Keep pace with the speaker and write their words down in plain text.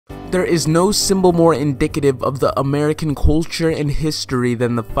There is no symbol more indicative of the American culture and history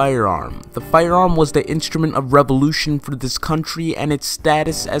than the firearm. The firearm was the instrument of revolution for this country, and its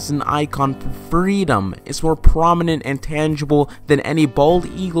status as an icon for freedom is more prominent and tangible than any bald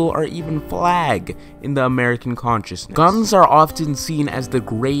eagle or even flag in the American consciousness. Guns are often seen as the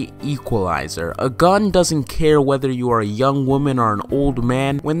great equalizer. A gun doesn't care whether you are a young woman or an old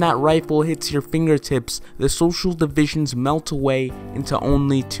man. When that rifle hits your fingertips, the social divisions melt away into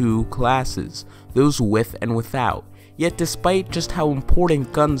only two classes, those with and without. Yet despite just how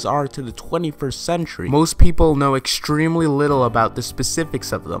important guns are to the 21st century, most people know extremely little about the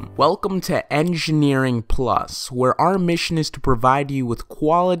specifics of them. Welcome to Engineering Plus, where our mission is to provide you with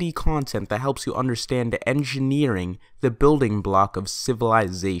quality content that helps you understand engineering, the building block of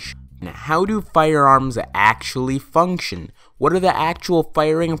civilization. Now, how do firearms actually function? What are the actual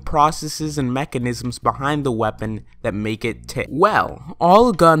firing processes and mechanisms behind the weapon that make it tick? Well,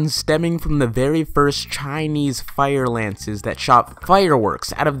 all guns stemming from the very first Chinese fire lances that shot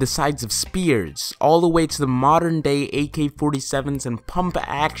fireworks out of the sides of spears, all the way to the modern day AK-47s and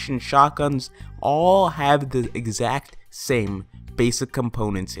pump-action shotguns, all have the exact same basic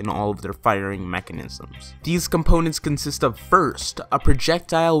components in all of their firing mechanisms. These components consist of, first, a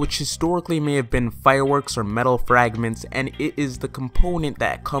projectile, which historically may have been fireworks or metal fragments, and it is the component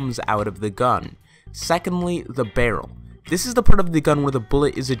that comes out of the gun. Secondly, the barrel. This is the part of the gun where the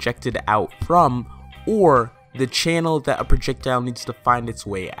bullet is ejected out from, or the channel that a projectile needs to find its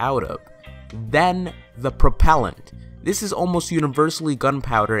way out of. Then, the propellant. This is almost universally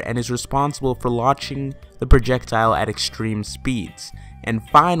gunpowder and is responsible for launching the projectile at extreme speeds. And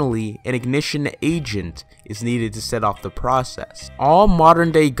finally, an ignition agent is needed to set off the process. All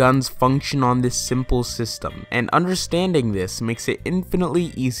modern day guns function on this simple system, and understanding this makes it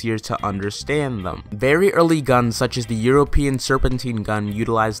infinitely easier to understand them. Very early guns such as the European serpentine gun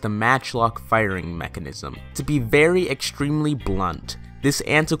utilized the matchlock firing mechanism. To be very extremely blunt, this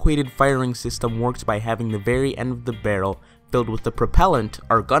antiquated firing system works by having the very end of the barrel filled with the propellant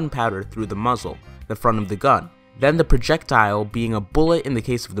or gunpowder through the muzzle, the front of the gun. Then the projectile, being a bullet in the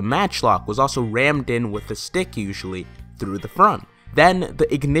case of the matchlock, was also rammed in with a stick usually through the front. Then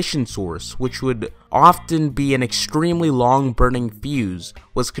the ignition source, which would often be an extremely long burning fuse,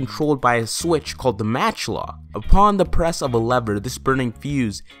 was controlled by a switch called the matchlock. Upon the press of a lever, this burning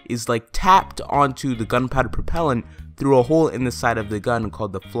fuse is tapped onto the gunpowder propellant through a hole in the side of the gun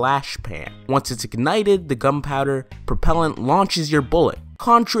called the flash pan. Once it's ignited, the gunpowder propellant launches your bullet.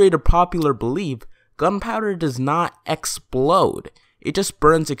 Contrary to popular belief, gunpowder does not explode. It just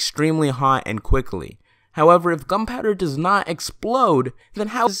burns extremely hot and quickly. However, if gunpowder does not explode, then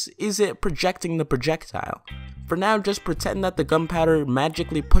how is it projecting the projectile? For now, just pretend that the gunpowder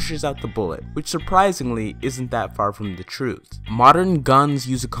magically pushes out the bullet, which surprisingly isn't that far from the truth. Modern guns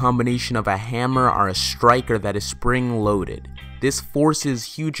use a combination of a hammer or a striker that is spring-loaded. This forces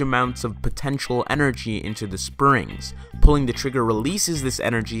huge amounts of potential energy into the springs. Pulling the trigger releases this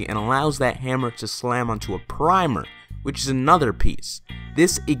energy and allows that hammer to slam onto a primer, which is another piece.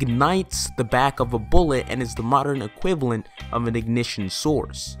 This ignites the back of a bullet and is the modern equivalent of an ignition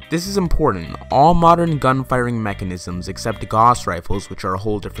source. This is important. All modern gun firing mechanisms, except Gauss rifles, which are a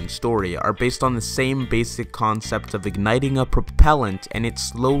whole different story, are based on the same basic concept of igniting a propellant and it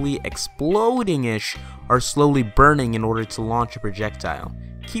slowly exploding-ish or slowly burning in order to launch a projectile.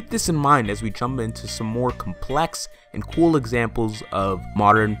 Keep this in mind as we jump into some more complex and cool examples of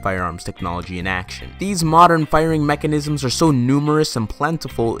modern firearms technology in action. These modern firing mechanisms are so numerous and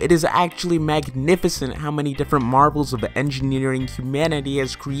plentiful, it is actually magnificent how many different marvels of engineering humanity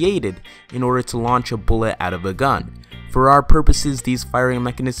has created in order to launch a bullet out of a gun. For our purposes, these firing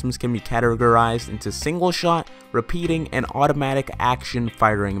mechanisms can be categorized into single shot, repeating, and automatic action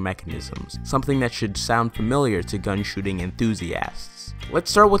firing mechanisms, something that should sound familiar to gun shooting enthusiasts.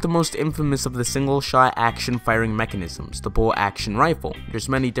 Let's start with the most infamous of the single-shot action firing mechanisms, the bolt-action rifle. There's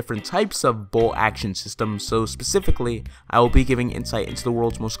many different types of bolt-action systems, so specifically, I will be giving insight into the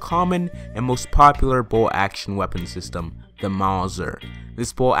world's most common and most popular bolt-action weapon system, the Mauser.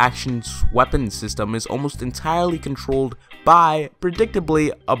 This bolt-action weapon system is almost entirely controlled by,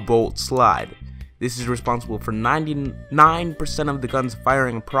 predictably, a bolt slide. This is responsible for 99% of the gun's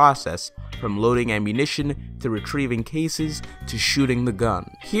firing process, from loading ammunition, to retrieving cases, to shooting the gun.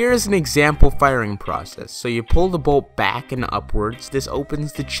 Here is an example firing process. So you pull the bolt back and upwards. This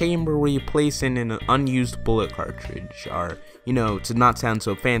opens the chamber where you place in an unused bullet cartridge, or, to not sound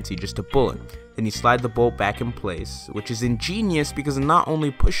so fancy, just a bullet. Then you slide the bolt back in place, which is ingenious because it not only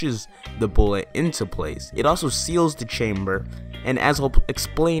pushes the bullet into place, it also seals the chamber, and as I'll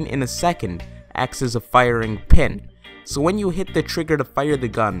explain in a second, acts as a firing pin. So when you hit the trigger to fire the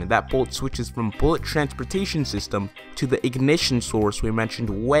gun, that bolt switches from bullet transportation system to the ignition source we mentioned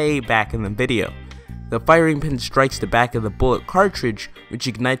way back in the video. The firing pin strikes the back of the bullet cartridge, which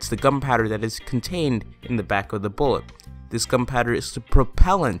ignites the gunpowder that is contained in the back of the bullet. This gunpowder is the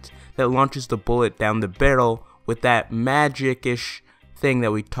propellant that launches the bullet down the barrel with that magic-ish thing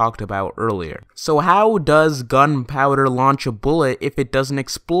that we talked about earlier. So how does gunpowder launch a bullet if it doesn't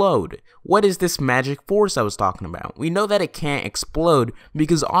explode? What is this magic force I was talking about? We know that it can't explode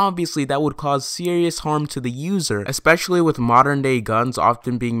because obviously that would cause serious harm to the user, especially with modern day guns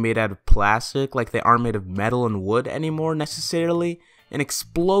often being made out of plastic, like they aren't made of metal and wood anymore necessarily. An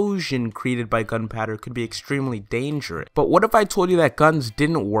explosion created by gunpowder could be extremely dangerous. But what if I told you that guns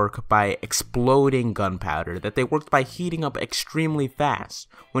didn't work by exploding gunpowder, that they worked by heating up extremely fast?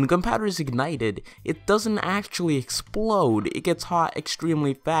 When gunpowder is ignited, it doesn't actually explode, it gets hot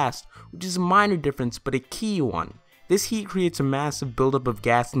extremely fast, which is a minor difference but a key one. This heat creates a massive buildup of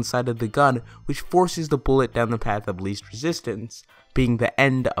gas inside of the gun, which forces the bullet down the path of least resistance, being the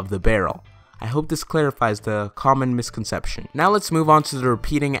end of the barrel. I hope this clarifies the common misconception. Now let's move on to the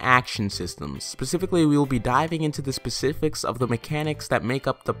repeating action systems. Specifically, we will be diving into the specifics of the mechanics that make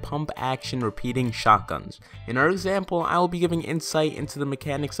up the pump action repeating shotguns. In our example, I will be giving insight into the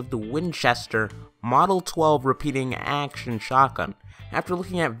mechanics of the Winchester Model 12 repeating action shotgun. After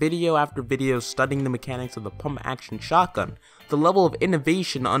looking at video after video studying the mechanics of the pump action shotgun, the level of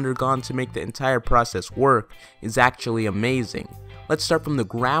innovation undergone to make the entire process work is actually amazing. Let's start from the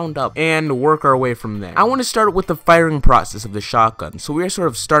ground up and work our way from there. I want to start with the firing process of the shotgun. So we are sort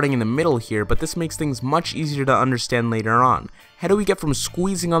of starting in the middle here, but this makes things much easier to understand later on. How do we get from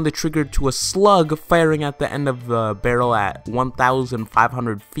squeezing on the trigger to a slug firing at the end of the barrel at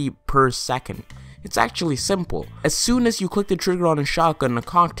 1,500 feet per second? It's actually simple. As soon as you click the trigger on a shotgun, a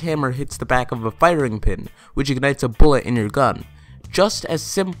cocked hammer hits the back of a firing pin, which ignites a bullet in your gun. Just as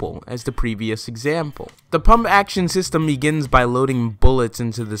simple as the previous example. The pump action system begins by loading bullets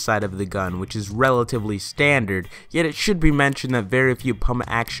into the side of the gun, which is relatively standard, yet it should be mentioned that very few pump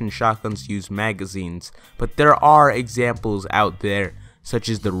action shotguns use magazines, but there are examples out there, such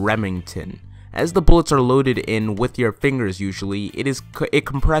as the Remington. As the bullets are loaded in with your fingers usually, it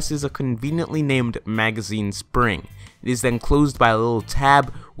compresses a conveniently named magazine spring. It is then closed by a little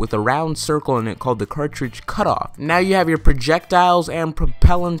tab with a round circle in it called the cartridge cutoff. Now you have your projectiles and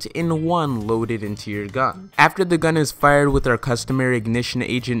propellant in one loaded into your gun. After the gun is fired with our customary ignition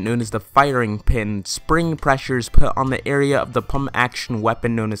agent known as the firing pin, spring pressure is put on the area of the pump action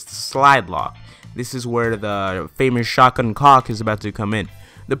weapon known as the slide lock. This is where the famous shotgun cock is about to come in.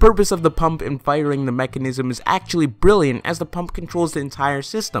 The purpose of the pump in firing the mechanism is actually brilliant as the pump controls the entire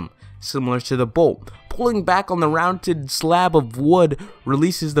system, similar to the bolt. Pulling back on the rounded slab of wood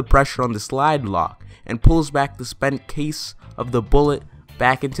releases the pressure on the slide lock and pulls back the spent case of the bullet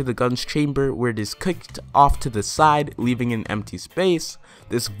back into the gun's chamber where it is kicked off to the side, leaving an empty space.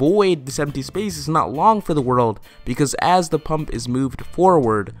 This empty space is not long for the world because as the pump is moved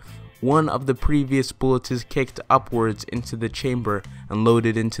forward, one of the previous bullets is kicked upwards into the chamber and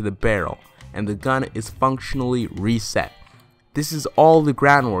loaded into the barrel, and the gun is functionally reset. This is all the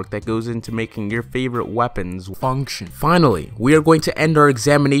groundwork that goes into making your favorite weapons function. Finally, we are going to end our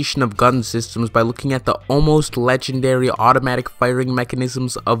examination of gun systems by looking at the almost legendary automatic firing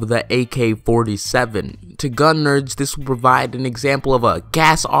mechanisms of the AK-47. To gun nerds, this will provide an example of a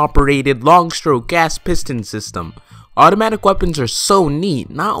gas-operated long-stroke gas piston system. Automatic weapons are so neat,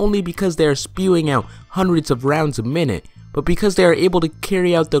 not only because they are spewing out hundreds of rounds a minute, but because they are able to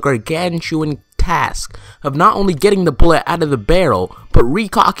carry out the gargantuan task of not only getting the bullet out of the barrel, but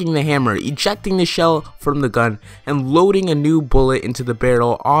recocking the hammer, ejecting the shell from the gun, and loading a new bullet into the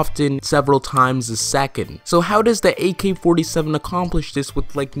barrel, often several times a second. So how does the AK-47 accomplish this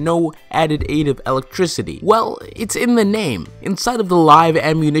with no added aid of electricity? Well, it's in the name. Inside of the live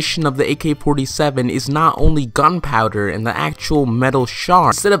ammunition of the AK-47 is not only gunpowder and the actual metal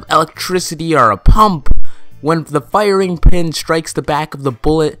shard. Instead of electricity or a pump, when the firing pin strikes the back of the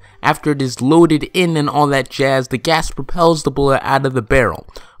bullet after it is loaded in and all that jazz, the gas propels the bullet out of the barrel.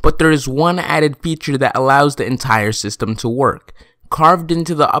 But there is one added feature that allows the entire system to work. Carved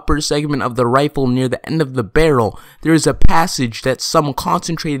into the upper segment of the rifle near the end of the barrel, there is a passage that some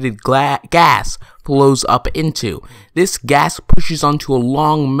concentrated gas flows up into. This gas pushes onto a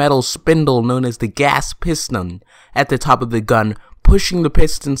long metal spindle known as the gas piston at the top of the gun, pushing the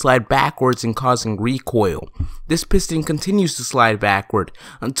piston slide backwards and causing recoil. This piston continues to slide backward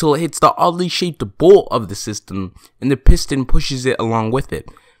until it hits the oddly shaped bolt of the system, and the piston pushes it along with it.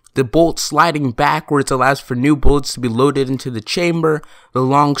 The bolt sliding backwards allows for new bullets to be loaded into the chamber. The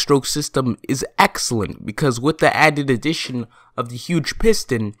long stroke system is excellent because with the added addition of the huge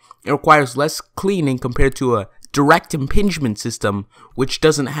piston, it requires less cleaning compared to a direct impingement system, which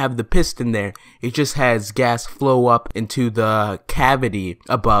doesn't have the piston there. It just has gas flow up into the cavity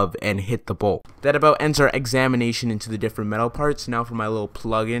above and hit the bolt. That about ends our examination into the different metal parts. Now for my little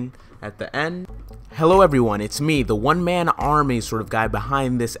plug-in at the end. Hello everyone, it's me, the one-man army sort of guy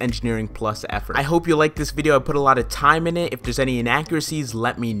behind this Engineering Plus effort. I hope you like this video. I put a lot of time in it. If there's any inaccuracies,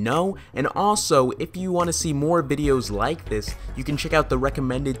 let me know. And also, if you want to see more videos like this, you can check out the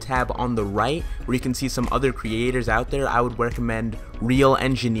recommended tab on the right, where you can see some other creators out there. I would recommend Real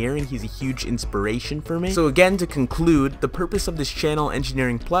Engineering. He's a huge inspiration for me. So again, to conclude, the purpose of this channel,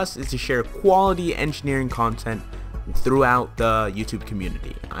 Engineering Plus, is to share quality engineering content throughout the YouTube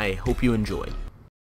community. I hope you enjoy.